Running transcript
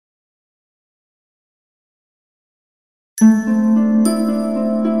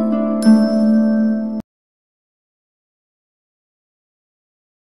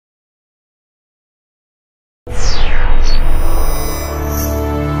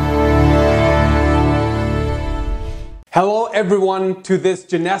everyone to this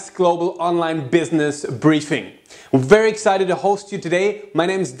Jeunesse Global Online Business Briefing. I'm very excited to host you today. My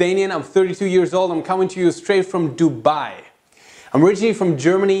name is Danian, I'm 32 years old. I'm coming to you straight from Dubai. I'm originally from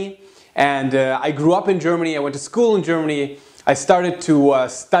Germany and I grew up in Germany. I went to school in Germany. I started to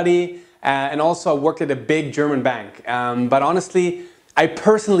study and also I worked at a big German bank. But honestly, I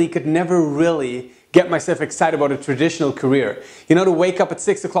personally could never really get myself excited about a traditional career. You know, to wake up at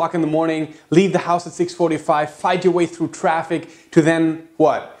 6 o'clock in the morning, leave the house at 6:45, fight your way through traffic to then,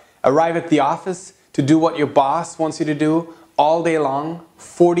 what? Arrive at the office to do what your boss wants you to do all day long,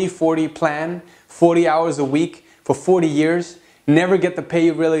 40-40 plan, 40 hours a week for 40 years, never get the pay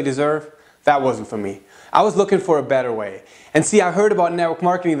you really deserve. That wasn't for me. I was looking for a better way. And see, I heard about network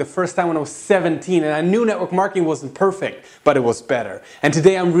marketing the first time when I was 17, and I knew network marketing wasn't perfect, but it was better. And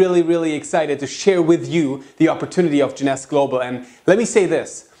today I'm really excited to share with you the opportunity of Jeunesse Global. And let me say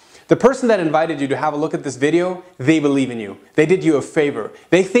this. The person that invited you to have a look at this video, they believe in you. They did you a favor.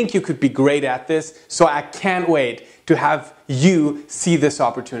 They think you could be great at this, so I can't wait to have you see this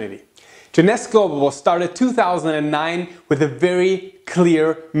opportunity. Jeunesse Global was started 2009 with a very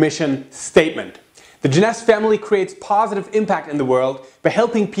clear mission statement. The Jeunesse family creates positive impact in the world by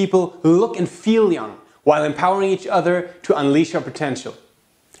helping people look and feel young while empowering each other to unleash our potential.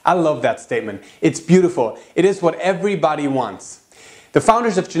 I love that statement. It's beautiful. It is what everybody wants. The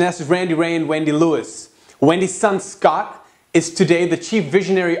founders of Jeunesse is Randy Ray and Wendy Lewis. Wendy's son Scott is today the Chief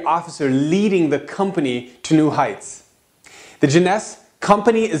Visionary Officer leading the company to new heights. The Jeunesse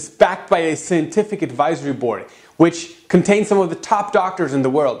company is backed by a scientific advisory board which contains some of the top doctors in the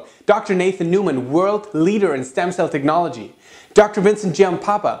world. Dr. Nathan Newman, world leader in stem cell technology. Dr. Vincent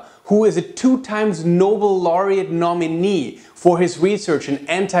Giampapa, who is a 2-time Nobel laureate nominee for his research in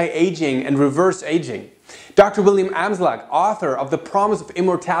anti-aging and reverse aging. Dr. William Amslag, author of The Promise of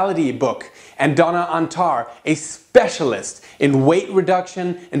Immortality book, and Donna Antar, a specialist in weight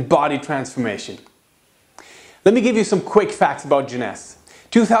reduction and body transformation. Let me give you some quick facts about Jeunesse.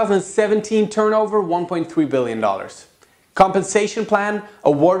 2017 turnover, $1.3 billion. Compensation plan,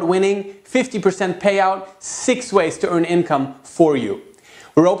 award-winning, 50% payout, 6 ways to earn income for you.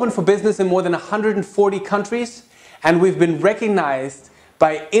 We're open for business in more than 140 countries, and we've been recognized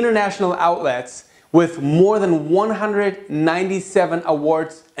by international outlets with more than 197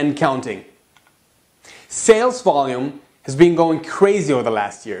 awards and counting. Sales volume has been going crazy over the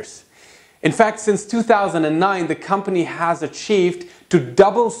last years. In fact, since 2009, the company has achieved to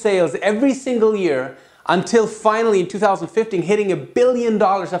double sales every single year until finally in 2015 hitting $1 billion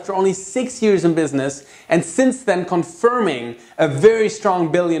after only 6 years in business, and since then confirming a very strong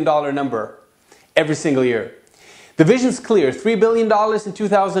 $1 billion number every single year. The vision's clear, $3 billion in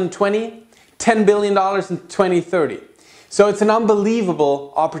 2020, $10 billion in 2030. So it's an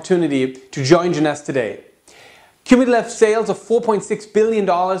unbelievable opportunity to join Jeunesse today. Cumulative sales of $4.6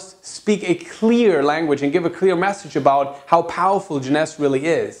 billion speak a clear language and give a clear message about how powerful Jeunesse really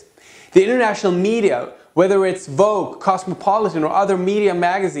is. The international media, whether it's Vogue, Cosmopolitan, or other media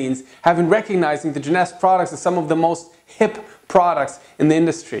magazines, have been recognizing the Jeunesse products as some of the most hip products in the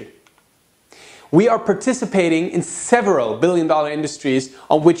industry. We are participating in several billion-dollar industries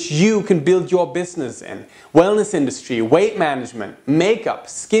on which you can build your business in. Wellness industry, weight management, makeup,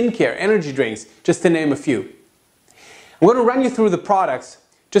 skincare, energy drinks, just to name a few. I'm going to run you through the products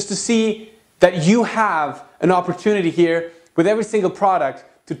just to see that you have an opportunity here with every single product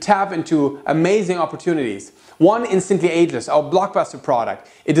to tap into amazing opportunities. One, Instantly Ageless, our blockbuster product.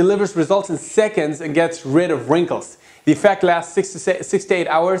 It delivers results in seconds and gets rid of wrinkles. The effect lasts 6 to 8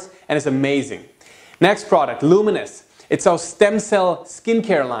 hours and is amazing. Next product, Luminous. It's our stem cell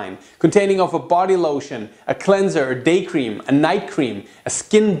skincare line containing of a body lotion, a cleanser, a day cream, a night cream, a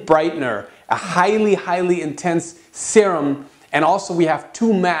skin brightener, a highly intense serum, and also we have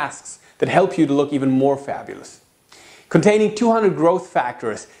 2 masks that help you to look even more fabulous. Containing 200 growth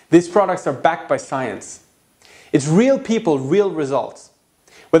factors, these products are backed by science. It's real people, real results.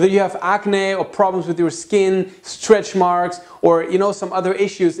 Whether you have acne or problems with your skin, stretch marks, or some other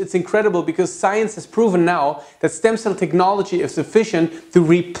issues, it's incredible because science has proven now that stem cell technology is sufficient to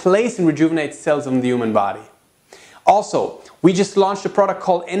replace and rejuvenate cells in the human body. Also, we just launched a product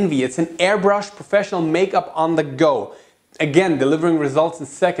called Envy. It's an airbrush professional makeup on the go. Again, delivering results in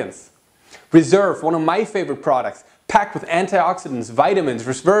seconds. Reserve, one of my favorite products, packed with antioxidants, vitamins,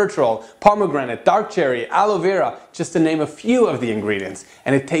 resveratrol, pomegranate, dark cherry, aloe vera, just to name a few of the ingredients.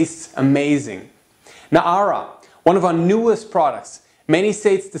 And it tastes amazing. Naara, one of our newest products. Many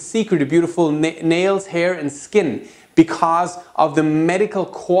say it's the secret to beautiful nails, hair, and skin because of the medical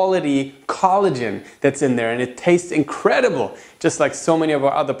quality collagen that's in there, and it tastes incredible, just like so many of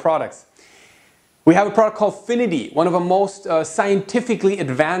our other products. We have a product called Finity, one of our most scientifically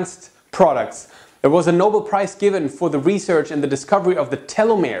advanced products. There was a Nobel Prize given for the research and the discovery of the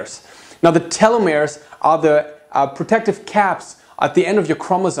telomeres. Now the telomeres are the protective caps at the end of your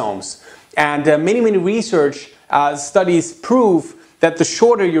chromosomes. And many research studies prove that the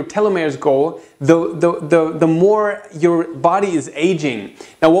shorter your telomeres go, the more your body is aging.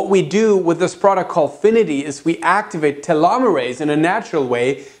 Now what we do with this product called Finity is we activate telomerase in a natural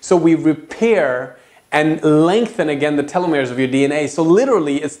way, so we repair and lengthen again the telomeres of your DNA. So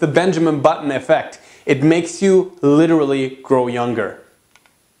literally it's the Benjamin Button effect. It makes you literally grow younger.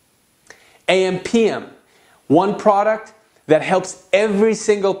 AM/PM, one product that helps every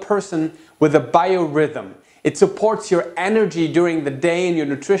single person with a biorhythm. It supports your energy during the day and your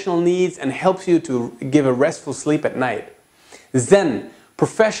nutritional needs and helps you to give a restful sleep at night. Zen,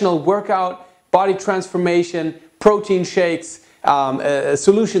 professional workout, body transformation, protein shakes,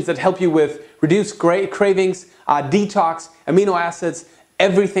 solutions that help you with reduced cravings, detox, amino acids,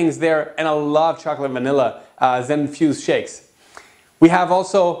 everything's there. And I love chocolate and vanilla Zen infused shakes. We have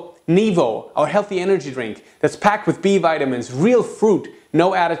also Nevo, our healthy energy drink that's packed with B vitamins, real fruit,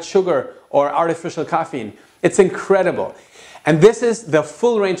 no added sugar or artificial caffeine. It's incredible. And this is the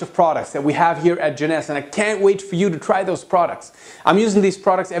full range of products that we have here at Jeunesse, and I can't wait for you to try those products. I'm using these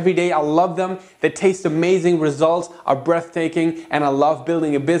products every day. I love them. They taste amazing. Results are breathtaking, and I love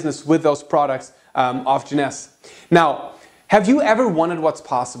building a business with those products of Jeunesse. Now, have you ever wondered what's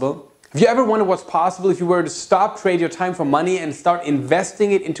possible? Have you ever wondered what's possible if you were to stop trade your time for money and start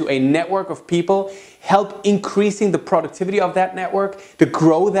investing it into a network of people, help increasing the productivity of that network, to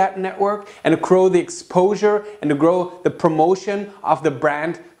grow that network, and to grow the exposure and to grow the promotion of the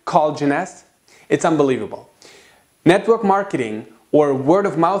brand called Jeunesse? It's unbelievable. Network marketing or word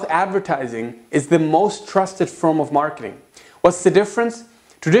of mouth advertising is the most trusted form of marketing. What's the difference?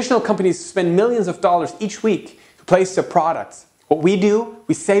 Traditional companies spend millions of dollars each week to place their products. What we do,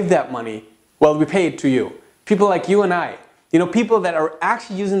 we save that money. Well, we pay it to you. People like you and I. You know, people that are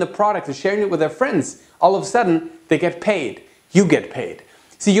actually using the product and sharing it with their friends. All of a sudden, they get paid. You get paid.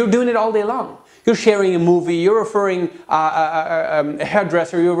 See, you're doing it all day long. You're sharing a movie, you're referring a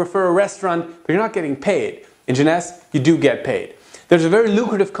hairdresser, you refer a restaurant, but you're not getting paid. In Jeunesse, you do get paid. There's a very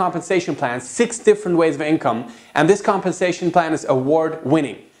lucrative compensation plan, 6 different ways of income, and this compensation plan is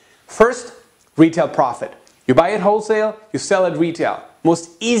award-winning. First, retail profit. You buy it wholesale, you sell it retail. Most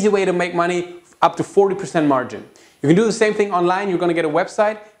easy way to make money, up to 40% margin. You can do the same thing online. You're going to get a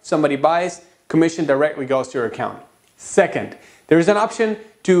website. If somebody buys, commission directly goes to your account. Second, there is an option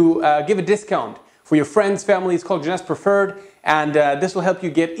to give a discount for your friends, family. It's called Jeunesse Preferred, and this will help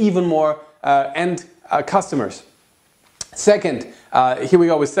you get even more end customers. Second, here we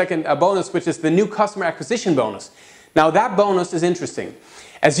go with second bonus, which is the new customer acquisition bonus. Now that bonus is interesting.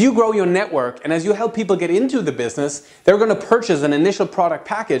 As you grow your network and as you help people get into the business, they're going to purchase an initial product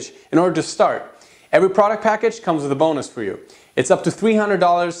package in order to start. Every product package comes with a bonus for you. It's up to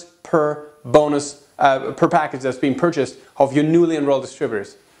 $300 per bonus, per package that's being purchased of your newly enrolled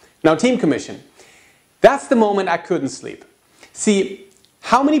distributors. Now, team commission. That's the moment I couldn't sleep. See,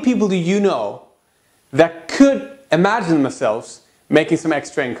 how many people do you know that could imagine themselves making some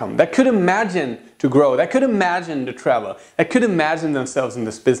extra income, that could imagine to grow, that could imagine to travel, that could imagine themselves in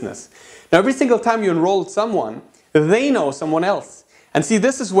this business? Now, every single time you enroll someone, they know someone else. And see,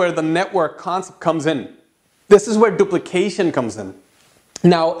 this is where the network concept comes in. This is where duplication comes in.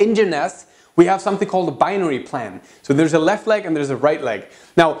 Now, in Jeunesse, we have something called a binary plan. So there's a left leg and there's a right leg.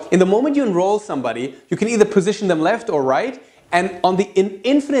 Now, in the moment you enroll somebody, you can either position them left or right, and on the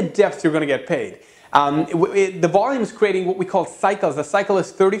infinite depth, you're going to get paid. The volume is creating what we call cycles. The cycle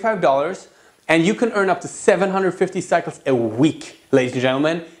is $35, and you can earn up to 750 cycles a week, ladies and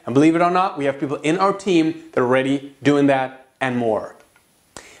gentlemen. And believe it or not, we have people in our team that are already doing that and more.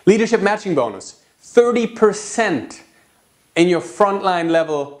 Leadership matching bonus, 30% in your frontline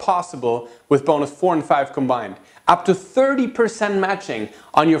level possible with bonus 4 and 5 combined. Up to 30% matching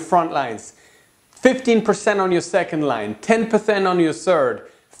on your front lines, 15% on your second line, 10% on your third,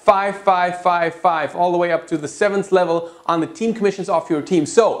 5, 5, 5, 5, all the way up to the 7th level on the team commissions of your team.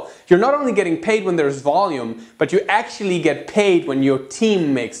 So you're not only getting paid when there's volume, but you actually get paid when your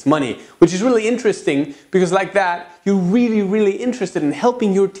team makes money, which is really interesting because like that, you're really interested in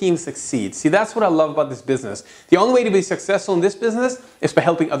helping your team succeed. See, that's what I love about this business. The only way to be successful in this business is by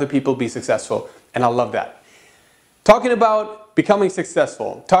helping other people be successful, and I love that. Talking about becoming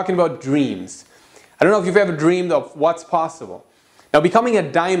successful, talking about dreams. I don't know if you've ever dreamed of what's possible. Now, becoming a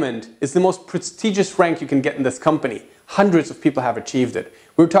diamond is the most prestigious rank you can get in this company. Hundreds of people have achieved it.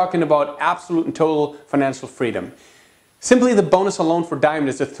 We're talking about absolute and total financial freedom. Simply the bonus alone for Diamond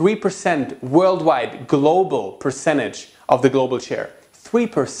is a 3% worldwide global percentage of the global share.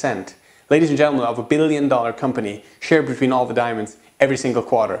 3%. Ladies and gentlemen, of $1 billion company shared between all the diamonds every single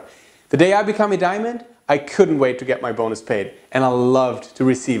quarter. The day I become a diamond, I couldn't wait to get my bonus paid, and I loved to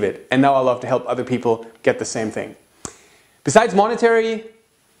receive it. And now I love to help other people get the same thing. Besides monetary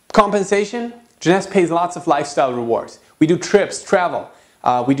compensation, Jeunesse pays lots of lifestyle rewards. We do trips, travel.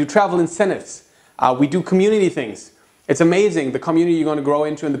 We do travel incentives. We do community things. It's amazing the community you're going to grow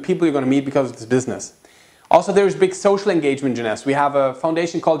into and the people you're going to meet because of this business. Also, there's big social engagement in Jeunesse. We have a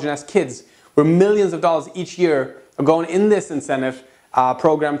foundation called Jeunesse Kids, where millions of dollars each year are going in this incentive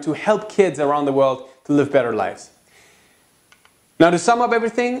program to help kids around the world to live better lives. Now, to sum up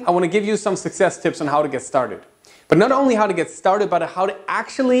everything, I want to give you some success tips on how to get started. But not only how to get started, but how to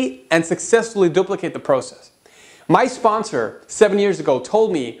actually and successfully duplicate the process. My sponsor 7 years ago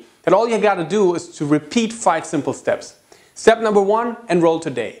told me that all you got to do is to repeat 5 simple steps. Step number 1, enroll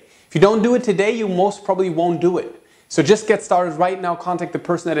today. If you don't do it today, you most probably won't do it. So just get started right now, contact the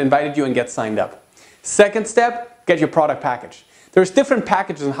person that invited you and get signed up. Second step, get your product package. There's different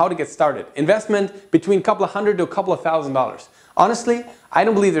packages on how to get started. Investment between a couple of $100 to a couple of $1,000. Honestly, I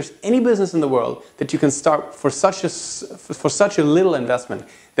don't believe there's any business in the world that you can start for such a little investment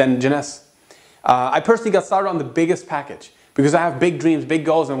than Jeunesse. I personally got started on the biggest package because I have big dreams, big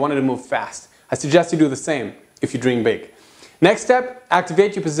goals, and wanted to move fast. I suggest you do the same if you dream big. Next step,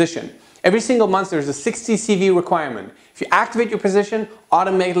 activate your position. Every single month there's a 60 CV requirement. If you activate your position,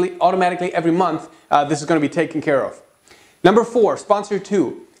 automatically every month, this is going to be taken care of. Number 4, sponsor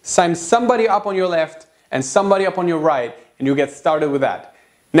 2. Sign somebody up on your left and somebody up on your right, and you get started with that.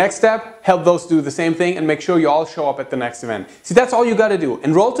 Next step, help those do the same thing and make sure you all show up at the next event. See, that's all you got to do.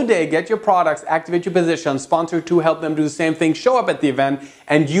 Enroll today, get your products, activate your position, sponsor 2, help them do the same thing, show up at the event,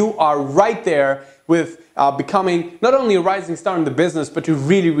 and you are right there with becoming not only a rising star in the business, but to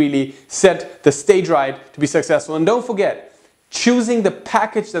really set the stage right to be successful. And don't forget, choosing the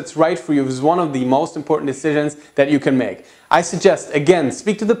package that's right for you is one of the most important decisions that you can make. I suggest, again,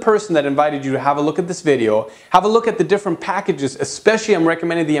 speak to the person that invited you to have a look at this video, have a look at the different packages, especially I'm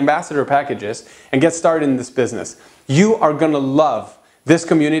recommending the ambassador packages, and get started in this business. You are going to love this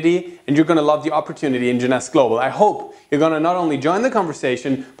community and you're going to love the opportunity in Jeunesse Global. I hope you're going to not only join the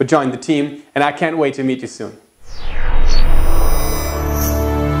conversation, but join the team, and I can't wait to meet you soon.